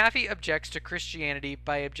 but McAfee objects to Christianity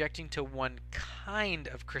by objecting to one kind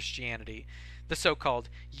of Christianity, the so-called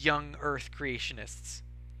young earth creationists.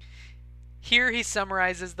 Here he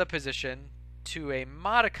summarizes the position to a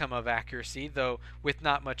modicum of accuracy, though with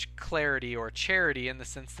not much clarity or charity, in the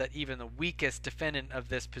sense that even the weakest defendant of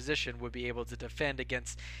this position would be able to defend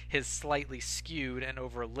against his slightly skewed and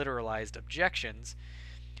over-literalized objections.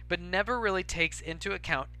 but never really takes into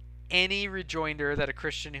account any rejoinder that a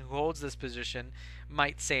Christian who holds this position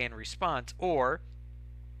might say in response, or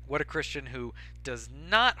what a Christian who does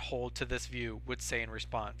not hold to this view would say in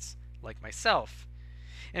response, like myself.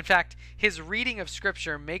 In fact, his reading of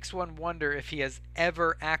Scripture makes one wonder if he has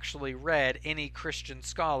ever actually read any Christian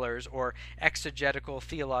scholars or exegetical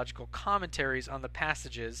theological commentaries on the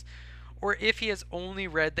passages, or if he has only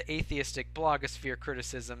read the atheistic blogosphere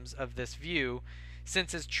criticisms of this view,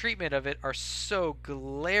 since his treatment of it are so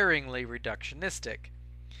glaringly reductionistic.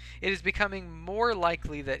 It is becoming more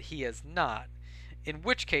likely that he has not, in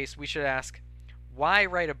which case we should ask, why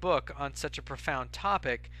write a book on such a profound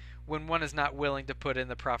topic when one is not willing to put in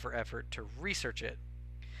the proper effort to research it?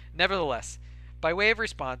 Nevertheless, by way of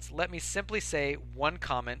response, let me simply say one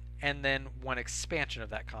comment and then one expansion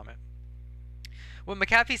of that comment. What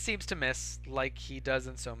McAfee seems to miss, like he does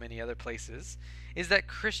in so many other places, is that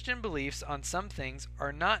Christian beliefs on some things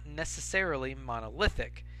are not necessarily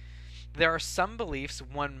monolithic. There are some beliefs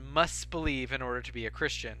one must believe in order to be a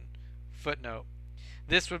Christian. Footnote.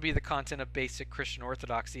 This would be the content of basic Christian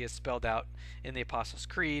orthodoxy as spelled out in the Apostles'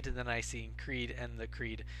 Creed, the Nicene Creed, and the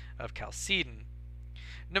Creed of Chalcedon.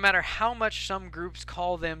 No matter how much some groups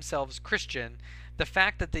call themselves Christian, the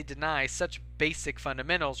fact that they deny such basic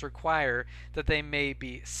fundamentals require that they may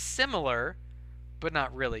be similar, but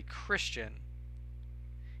not really Christian.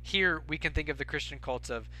 Here we can think of the Christian cults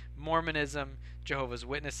of Mormonism, Jehovah's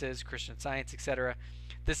Witnesses, Christian Science, etc.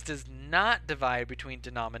 This does not divide between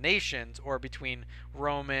denominations or between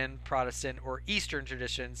Roman, Protestant, or Eastern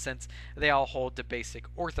traditions, since they all hold to basic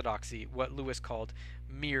orthodoxy, what Lewis called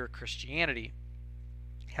mere Christianity.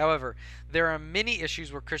 However, there are many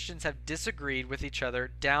issues where Christians have disagreed with each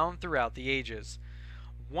other down throughout the ages.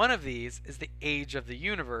 One of these is the age of the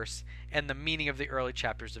universe and the meaning of the early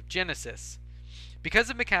chapters of Genesis. Because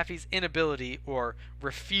of McAfee's inability or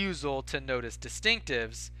refusal to notice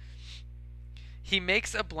distinctives, he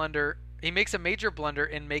makes a major blunder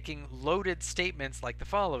in making loaded statements like the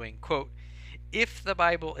following, quote, "If the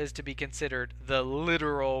Bible is to be considered the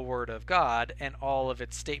literal word of God and all of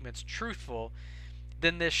its statements truthful,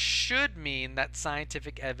 then this should mean that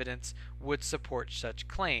scientific evidence would support such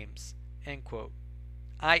claims," end quote,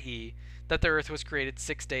 i.e., that the earth was created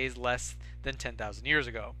 6 days less than 10,000 years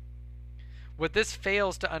ago. What this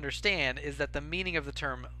fails to understand is that the meaning of the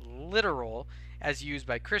term literal, as used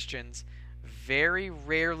by Christians, very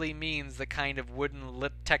rarely means the kind of wooden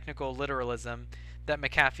technical literalism that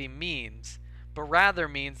McAfee means, but rather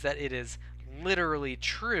means that it is literally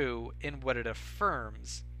true in what it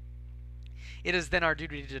affirms. It is then our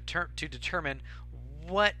duty to determine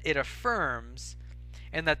what it affirms,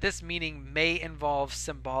 and that this meaning may involve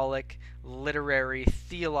symbolic, literary,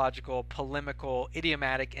 theological, polemical,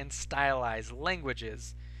 idiomatic, and stylized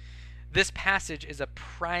languages. This passage is a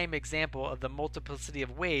prime example of the multiplicity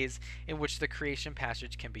of ways in which the creation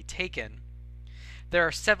passage can be taken. There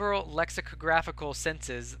are several lexicographical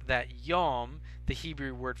senses that yom, the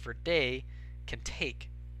Hebrew word for day, can take.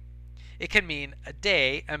 It can mean a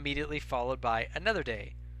day immediately followed by another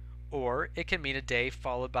day, or it can mean a day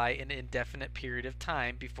followed by an indefinite period of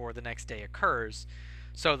time before the next day occurs,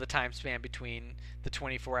 so the time span between the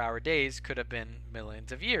 24-hour days could have been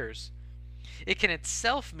millions of years. It can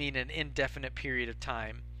itself mean an indefinite period of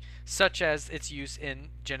time, such as its use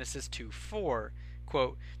in Genesis 2:4,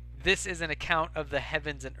 quote, "This is an account of the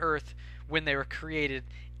heavens and earth when they were created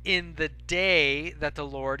in the day that the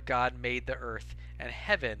Lord God made the earth and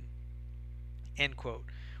heaven," end quote,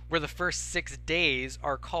 where the first 6 days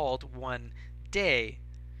are called one day.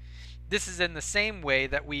 This is in the same way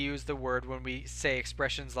that we use the word when we say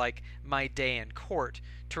expressions like "my day in court"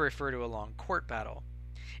 to refer to a long court battle.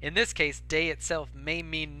 In this case, day itself may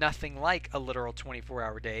mean nothing like a literal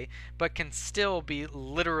 24-hour day, but can still be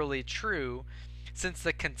literally true, since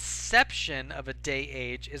the conception of a day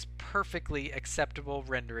age is perfectly acceptable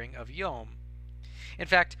rendering of yom. In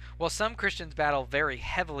fact, while some Christians battle very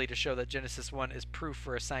heavily to show that Genesis 1 is proof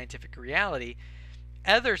for a scientific reality,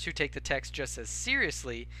 others who take the text just as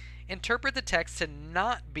seriously interpret the text to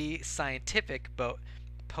not be scientific but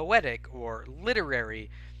poetic or literary,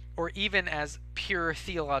 or even as pure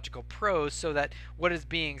theological prose, so that what is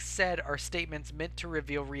being said are statements meant to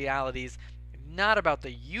reveal realities not about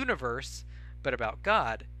the universe, but about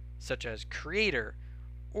God, such as creator,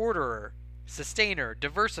 orderer, sustainer,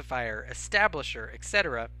 diversifier, establisher,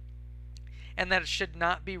 etc., and that it should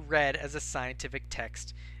not be read as a scientific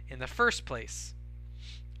text in the first place.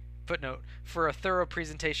 Footnote: for a thorough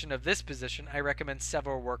presentation of this position, I recommend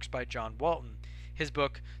several works by John Walton. His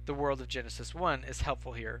book, The World of Genesis 1, is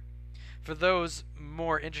helpful here. For those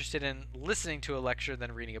more interested in listening to a lecture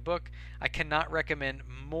than reading a book, I cannot recommend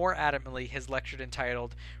more adamantly his lecture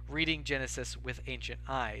entitled Reading Genesis with Ancient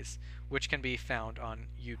Eyes, which can be found on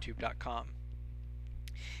youtube.com.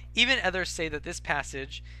 Even others say that this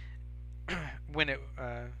passage, let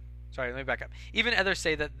me back up. Even others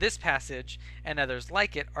say that this passage and others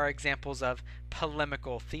like it are examples of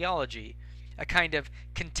polemical theology, a kind of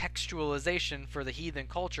contextualization for the heathen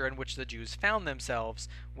culture in which the Jews found themselves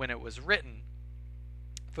when it was written.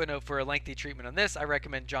 Footnote: for a lengthy treatment on this, I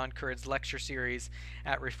recommend John Currid's lecture series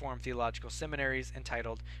at Reformed Theological Seminaries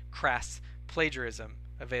entitled Crass Plagiarism,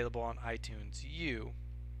 available on iTunes U.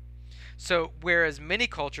 So, whereas many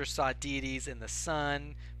cultures saw deities in the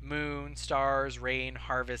sun, moon, stars, rain,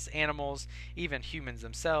 harvests, animals, even humans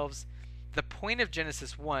themselves, the point of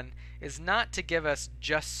Genesis 1 is not to give us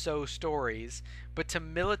just so stories, but to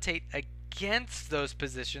militate against those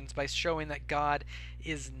positions by showing that God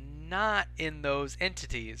is not in those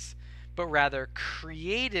entities, but rather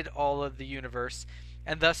created all of the universe,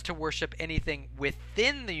 and thus to worship anything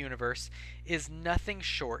within the universe is nothing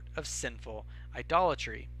short of sinful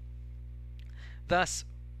idolatry. Thus,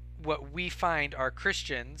 what we find are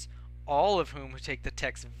Christians, all of whom take the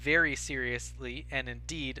text very seriously and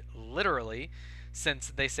indeed literally,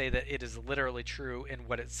 since they say that it is literally true in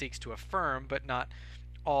what it seeks to affirm, but not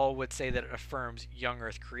all would say that it affirms young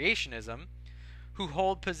earth creationism, who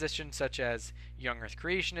hold positions such as young earth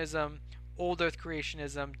creationism, old earth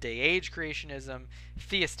creationism, day-age creationism,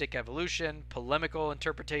 theistic evolution, polemical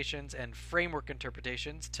interpretations, and framework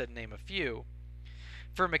interpretations, to name a few.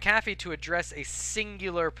 For McAfee to address a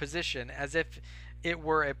singular position as if it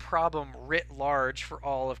were a problem writ large for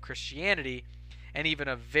all of Christianity, and even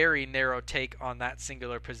a very narrow take on that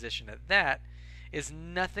singular position at that, is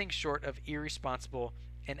nothing short of irresponsible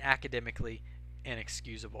and academically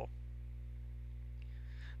inexcusable.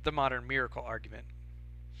 The modern miracle argument.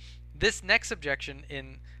 This next objection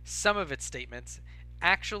in some of its statements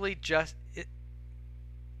actually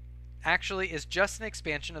is just an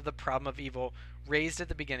expansion of the problem of evil raised at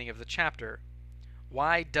the beginning of the chapter.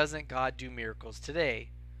 Why doesn't God do miracles today?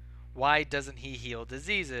 Why doesn't he heal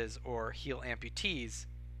diseases or heal amputees?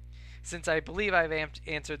 Since I believe I've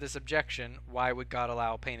answered this objection, why would God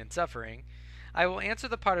allow pain and suffering, I will answer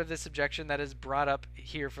the part of this objection that is brought up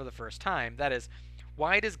here for the first time. That is,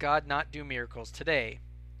 why does God not do miracles today?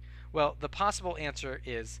 Well, the possible answer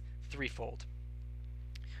is threefold.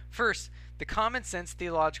 First, the common sense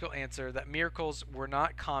theological answer that miracles were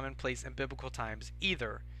not commonplace in biblical times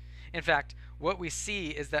either. In fact, what we see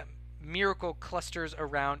is that miracle clusters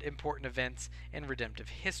around important events in redemptive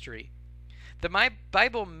history. The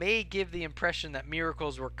Bible may give the impression that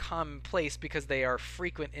miracles were commonplace because they are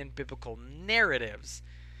frequent in biblical narratives.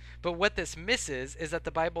 But what this misses is that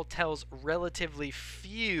the Bible tells relatively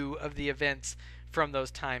few of the events from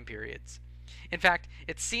those time periods. In fact,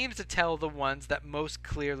 it seems to tell the ones that most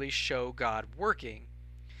clearly show God working.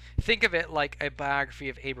 Think of it like a biography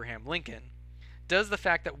of Abraham Lincoln. Does the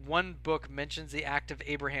fact that one book mentions the acts of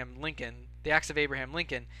Abraham Lincoln,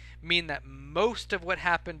 mean that most of what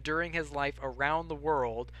happened during his life around the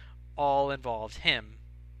world all involved him?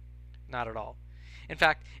 Not at all. In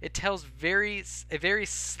fact, it tells a very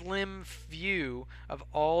slim view of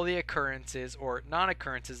all the occurrences or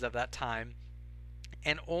non-occurrences of that time,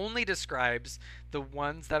 and only describes the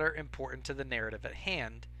ones that are important to the narrative at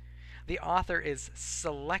hand. The author is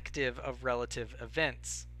selective of relative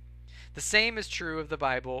events. The same is true of the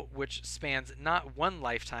Bible, which spans not one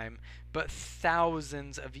lifetime, but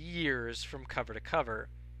thousands of years from cover to cover.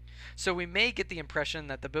 So we may get the impression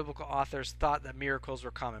that the biblical authors thought that miracles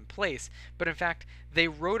were commonplace, but in fact, they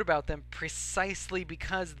wrote about them precisely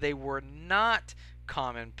because they were not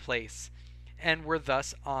commonplace and were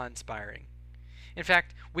thus awe-inspiring. In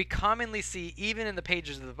fact, we commonly see, even in the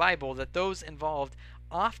pages of the Bible, that those involved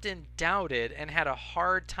often doubted and had a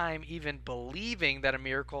hard time even believing that a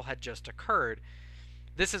miracle had just occurred.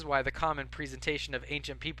 This is why the common presentation of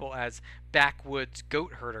ancient people as backwoods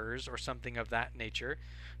goat herders or something of that nature,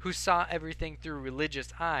 who saw everything through religious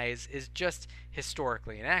eyes, is just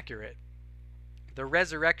historically inaccurate. The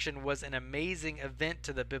resurrection was an amazing event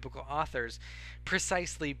to the biblical authors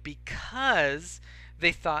precisely because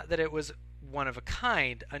they thought that it was one of a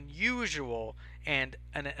kind, unusual, and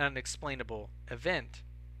an unexplainable event.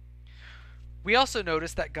 We also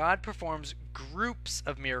notice that God performs groups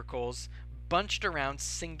of miracles bunched around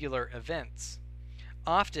singular events.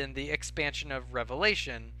 Often the expansion of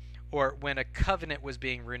revelation, or when a covenant was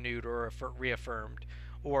being renewed or reaffirmed,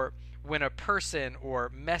 or when a person or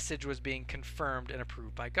message was being confirmed and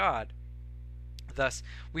approved by God. Thus,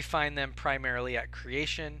 we find them primarily at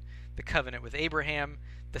creation, the covenant with Abraham,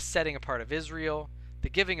 the setting apart of Israel, the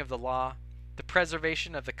giving of the law, the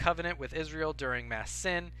preservation of the covenant with Israel during mass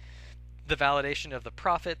sin, the validation of the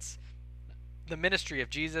prophets, the ministry of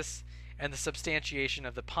Jesus, and the substantiation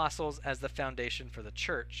of the apostles as the foundation for the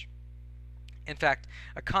church. In fact,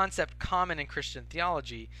 a concept common in Christian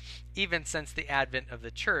theology, even since the advent of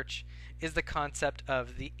the church, is the concept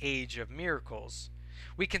of the age of miracles.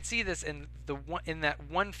 We can see this in that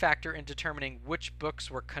one factor in determining which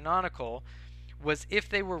books were canonical was if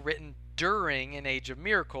they were written during an age of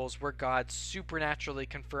miracles where God supernaturally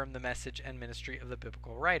confirmed the message and ministry of the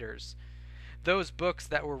biblical writers. Those books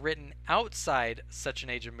that were written outside such an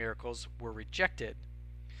age of miracles were rejected.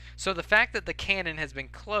 So the fact that the canon has been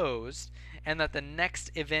closed and that the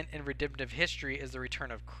next event in redemptive history is the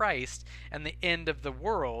return of Christ and the end of the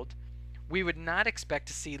world, we would not expect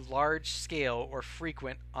to see large-scale or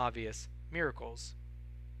frequent obvious miracles.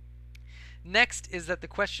 Next is that the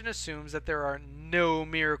question assumes that there are no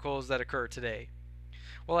miracles that occur today.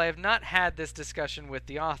 While I have not had this discussion with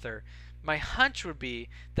the author, my hunch would be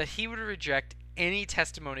that he would reject any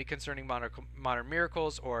testimony concerning modern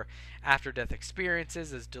miracles or after-death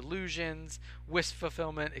experiences as delusions, wish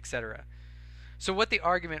fulfillment, etc. So what the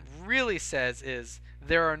argument really says is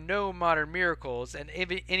there are no modern miracles, and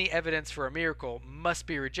any evidence for a miracle must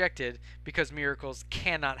be rejected because miracles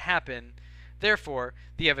cannot happen. Therefore,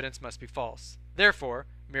 the evidence must be false. Therefore,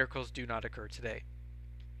 miracles do not occur today.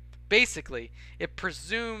 Basically, it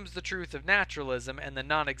presumes the truth of naturalism and the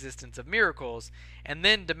non-existence of miracles, and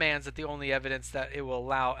then demands that the only evidence that it will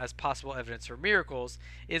allow as possible evidence for miracles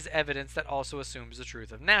is evidence that also assumes the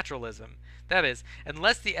truth of naturalism. That is,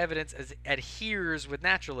 unless the evidence adheres with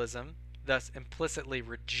naturalism, thus implicitly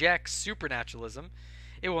rejects supernaturalism,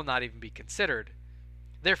 it will not even be considered.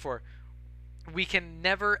 Therefore, we can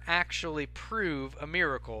never actually prove a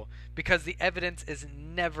miracle because the evidence is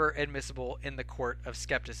never admissible in the court of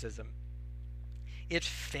skepticism. It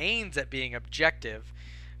feigns at being objective,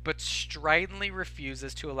 but stridently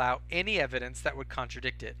refuses to allow any evidence that would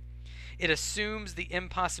contradict it. It assumes the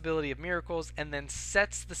impossibility of miracles and then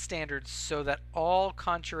sets the standards so that all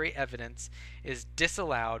contrary evidence is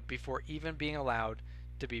disallowed before even being allowed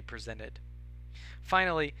to be presented.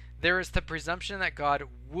 Finally, there is the presumption that God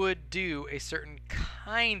would do a certain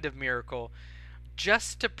kind of miracle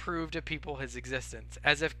just to prove to people his existence,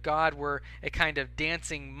 as if God were a kind of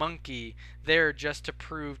dancing monkey there just to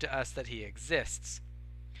prove to us that he exists.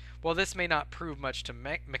 While this may not prove much to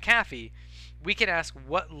McAfee, we can ask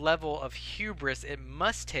what level of hubris it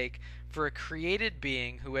must take for a created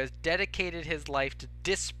being who has dedicated his life to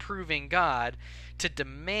disproving God to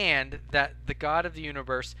demand that the God of the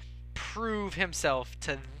universe prove himself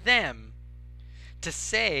to them. To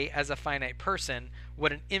say, as a finite person,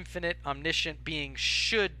 what an infinite, omniscient being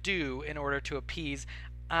should do in order to appease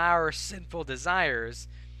our sinful desires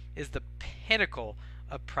is the pinnacle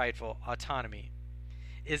of prideful autonomy.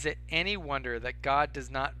 Is it any wonder that God does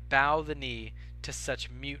not bow the knee to such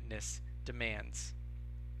mutinous demands?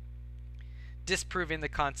 Disproving the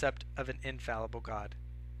concept of an infallible God.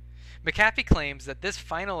 McAfee claims that this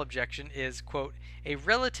final objection is, quote, a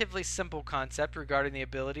relatively simple concept regarding the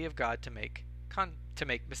ability of God to make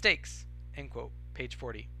mistakes, end quote, page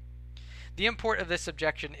 40. The import of this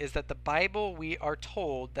objection is that the Bible we are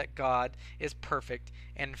told that God is perfect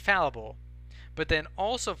and infallible, but then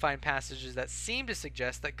also find passages that seem to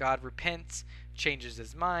suggest that God repents, changes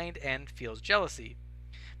his mind, and feels jealousy.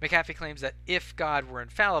 McAfee claims that if God were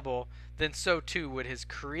infallible, then so too would his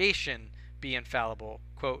creation be infallible,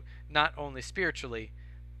 quote, not only spiritually,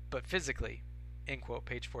 but physically, end quote,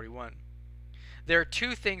 page 41. There are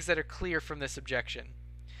two things that are clear from this objection.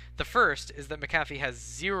 The first is that McAfee has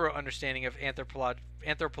zero understanding of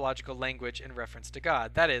anthropological language in reference to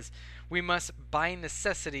God. That is, we must by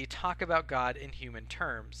necessity talk about God in human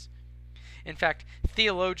terms. In fact,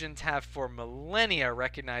 theologians have for millennia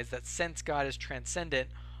recognized that since God is transcendent,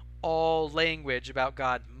 all language about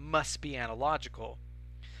God must be analogical.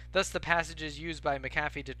 Thus, the passages used by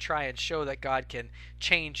McAfee to try and show that God can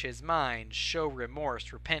change his mind, show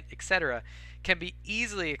remorse, repent, etc., can be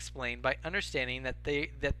easily explained by understanding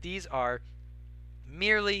that these are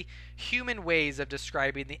merely human ways of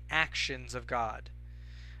describing the actions of God.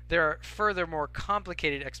 There are further more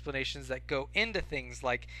complicated explanations that go into things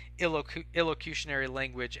like illocutionary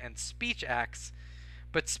language and speech acts,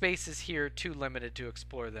 but space is here too limited to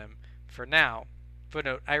explore them for now.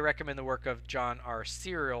 Footnote, I recommend the work of John R.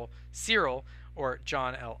 Cyril or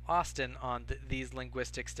John L. Austin on these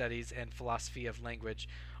linguistic studies and philosophy of language,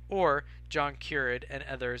 or John Currid and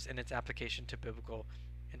others in its application to biblical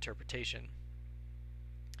interpretation.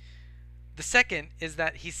 The second is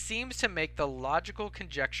that he seems to make the logical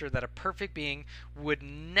conjecture that a perfect being would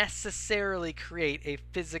necessarily create a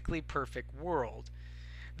physically perfect world.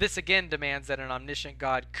 This again demands that an omniscient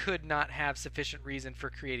God could not have sufficient reason for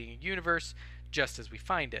creating a universe just as we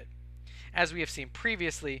find it. As we have seen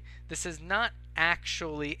previously, this is not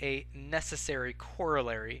actually a necessary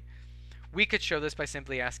corollary. We could show this by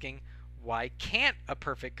simply asking, why can't a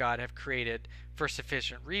perfect God have created, for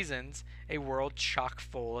sufficient reasons, a world chock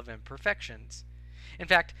full of imperfections? In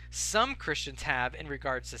fact, some Christians have, in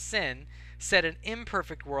regards to sin, said an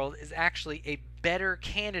imperfect world is actually a better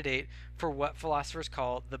candidate for what philosophers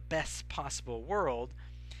call the best possible world,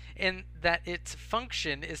 and that its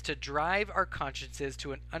function is to drive our consciences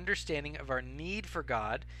to an understanding of our need for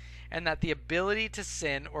God, and that the ability to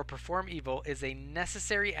sin or perform evil is a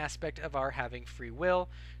necessary aspect of our having free will,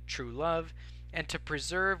 true love, and to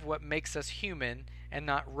preserve what makes us human and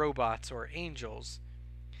not robots or angels.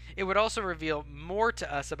 It would also reveal more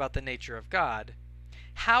to us about the nature of God.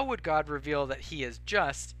 How would God reveal that he is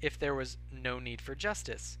just if there was no need for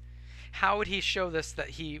justice? How would he show us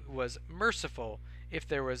that he was merciful if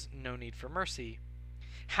there was no need for mercy?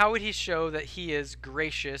 How would he show that he is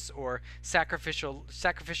gracious or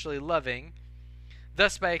sacrificially loving?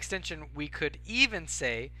 Thus, by extension, we could even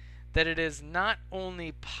say that it is not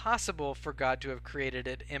only possible for God to have created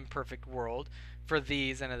an imperfect world for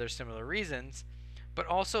these and other similar reasons, but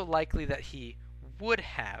also likely that he would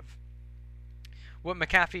have. What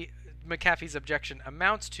McAfee's objection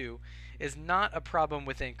amounts to is not a problem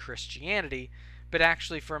within Christianity, but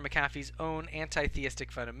actually for McAfee's own anti-theistic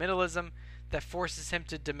fundamentalism that forces him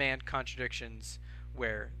to demand contradictions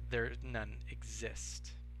where none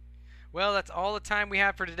exist. Well, that's all the time we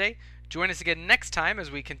have for today. Join us again next time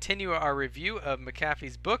as we continue our review of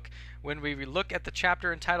McAfee's book when we look at the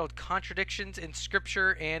chapter entitled Contradictions in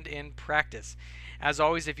Scripture and in Practice. As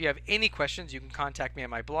always, if you have any questions, you can contact me on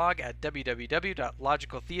my blog at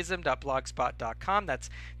www.logicaltheism.blogspot.com. That's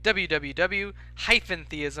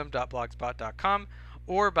www-theism.blogspot.com,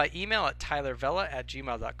 or by email at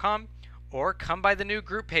tylervella@gmail.com, or come by the new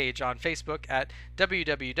group page on Facebook at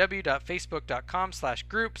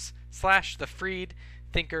www.facebook.com/groups/the Freed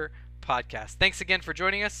Thinker Podcast. Thanks again for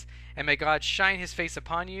joining us, and may God shine his face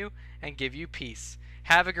upon you and give you peace.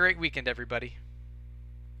 Have a great weekend, everybody.